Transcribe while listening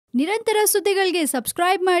ನಿರಂತರ ಸುದ್ದಿಗಳಿಗೆ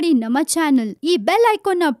ಸಬ್ಸ್ಕ್ರೈಬ್ ಮಾಡಿ ನಮ್ಮ ಚಾನೆಲ್. ಈ ಬೆಲ್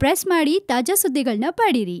ಐಕಾನ್ನ ಪ್ರೆಸ್ ಮಾಡಿ ತಾಜಾ ಸುದ್ದಿಗಳನ್ನ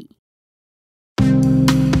ಪಡೀರಿ.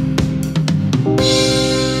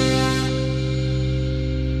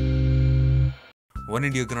 ಒನ್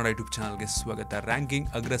ಇಂಡಿಯಾ ಕನ್ನಡ ಯೂಟ್ಯೂಬ್ ಚಾನಲ್ಗೆ ಸ್ವಾಗತ. ರ್ಯಾಂಕಿಂಗ್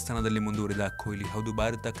ಅಗ್ರಸ್ಥಾನದಲ್ಲಿ ಮುಂದುವರಿದ ಕೊಹ್ಲಿ. ಹೌದು,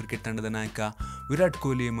 ಭಾರತ ಕ್ರಿಕೆಟ್ ತಂಡದ ನಾಯಕ ವಿರಾಟ್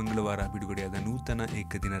ಕೊಹ್ಲಿ ಮಂಗಳವಾರ ಬಿಡುಗಡೆಯಾದ ನೂತನ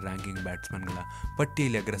ಏಕದಿನ ರ್ಯಾಂಕಿಂಗ್ ಬ್ಯಾಟ್ಸ್ಮನ್ಗಳ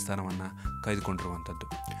ಪಟ್ಟಿಯಲ್ಲಿ ಅಗ್ರಸ್ಥಾನವನ್ನು ಕಾಯ್ದುಕೊಂಡಿರುವಂಥದ್ದು.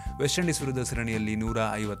 ವೆಸ್ಟ್ ಇಂಡೀಸ್ ವಿರುದ್ಧ ಸರಣಿಯಲ್ಲಿ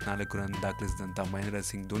 154 ರನ್ ದಾಖಲಿಸಿದಂಥ ಮಹೇಂದ್ರ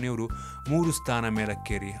ಸಿಂಗ್ ಧೋನಿಯವರು 3 ಸ್ಥಾನ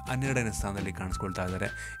ಮೇಲಕ್ಕೇರಿ 12ನೇ ಸ್ಥಾನದಲ್ಲಿ ಕಾಣಿಸ್ಕೊಳ್ತಾ ಇದ್ದಾರೆ.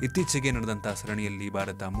 ಇತ್ತೀಚೆಗೆ ನಡೆದಂಥ ಸರಣಿಯಲ್ಲಿ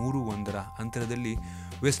ಭಾರತ 3-1 ಅಂತರದಲ್ಲಿ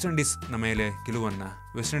ವೆಸ್ಟ್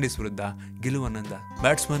ಇಂಡೀಸ್ ವಿರುದ್ಧ ಗೆಲುವನ್ನಂದ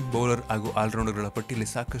ಬ್ಯಾಟ್ಸ್ಮನ್, ಬೌಲರ್ ಹಾಗೂ ಆಲ್ರೌಂಡರ್ಗಳ ಪಟ್ಟಿಯಲ್ಲಿ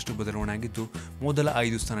ಸಾಕಷ್ಟು ಬದಲಾವಣೆ ಆಗಿದ್ದು, ಮೊದಲ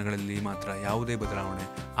 5 ಸ್ಥಾನಗಳಲ್ಲಿ ಮಾತ್ರ ಯಾವುದೇ ಬದಲಾವಣೆ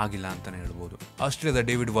ಆಗಿಲ್ಲ ಅಂತಾನೆ ಹೇಳ್ಬೋದು. ಆಸ್ಟ್ರೇಲಿಯಾದ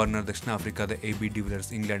ಡೇವಿಡ್ ವಾರ್ನರ್, ದಕ್ಷಿಣ ಆಫ್ರಿಕಾದ AB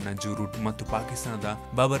ಡಿವಿಲಿಯರ್ಸ್, ಇಂಗ್ಲೆಂಡ್ನ ಜೋ ರೂಟ್ ಮತ್ತು ಪಾಕಿಸ್ತಾನದ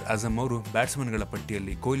ಬಾಬರ್ ಅಜಮ್ ಅವರು ಬ್ಯಾಟ್ಸ್ಮನ್ಗಳ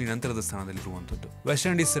ಪಟ್ಟಿಯಲ್ಲಿ ಕೊಹ್ಲಿ ನಂತರದ ಸ್ಥಾನದಲ್ಲಿರುವಂಥದ್ದು. ವೆಸ್ಟ್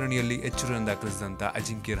ಇಂಡೀಸ್ ಸರಣಿಯಲ್ಲಿ ಹೆಚ್ಚು ರನ್ ದಾಖಲಿಸಿದಂಥ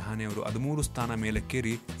ಅಜಿಂಕ್ಯ ರಹಾನೆ ಅವರು 13 ಸ್ಥಾನ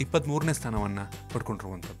ಮೇಲಕ್ಕೇರಿ 23ನೇ ಸ್ಥಾನವನ್ನು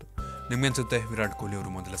ಪಡ್ಕೊಂಡಿರುವಂಥದ್ದು. ನಿಮ್ಗೆ ಅನ್ಸುತ್ತೆ ವಿರಾಟ್ ಕೊಹ್ಲಿ ಅವರು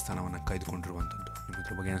ಮೊದಲ ಸ್ಥಾನವನ್ನು ಕಾಯ್ದುಕೊಂಡಿರುವಂಥದ್ದು? ನಿಮ್ಗೆ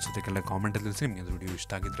ಇದ್ರ ಬಗ್ಗೆ ಅನಿಸುತ್ತೆ ಕೆಲ ಕಾಮೆಂಟಲ್ಲಿ ತಿಳಿಸಿ. ನಿಮಗೆ ವಿಡಿಯೋ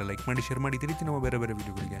ಇಷ್ಟ ಆಗಿದ್ರೆ ಲೈಕ್ ಮಾಡಿ, ಶೇರ್ ಮಾಡಿ. ಈ ರೀತಿ ನಾವು ಬೇರೆ ಬೇರೆ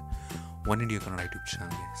ವಿಡಿಯೋಗಳಿಗೆ ಒನ್ ಇಂಡಿಯಾ ಕನ್ನಡ ಯೂಟ್ಯೂಬ್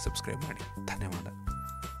ಚಾನಲ್ಗೆ ಸಬ್ಸ್ಕ್ರೈಬ್ ಮಾಡಿ. ಧನ್ಯವಾದ.